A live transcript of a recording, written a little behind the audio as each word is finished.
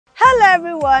Hello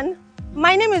everyone,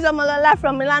 my name is Omolola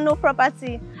from Milano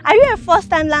Property. Are you a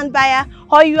first-time land buyer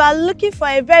or you are looking for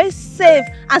a very safe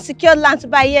and secure land to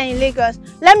buy here in Lagos?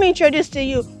 Let me introduce to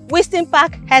you Winston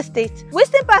Park Estate.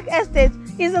 Winston Park Estate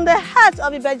is in the heart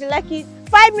of Ibeju, Lekki,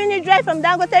 5-minute drive from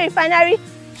Dangote Refinery,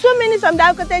 2 minutes from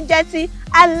Dangote Jetty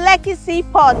and Lekki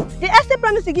Seaport. The estate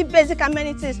promises to give basic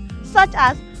amenities such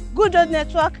as good road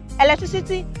network,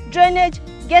 electricity, drainage,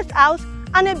 guest house,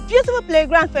 and a beautiful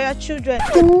playground for your children.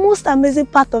 The most amazing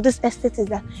part of this estate is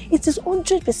that it is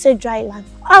 100% dry land.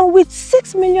 And with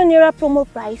 6 million naira promo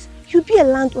price, you'll be a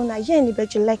landowner here in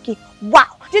Ibeju, Lekki.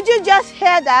 Wow! Did you just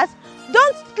hear that?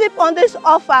 Don't sleep on this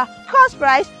offer. Cost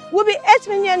price will be 8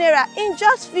 million naira in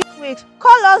just few weeks.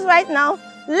 Call us right now.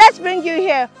 Let's bring you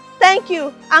here. Thank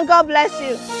you and God bless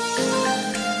you.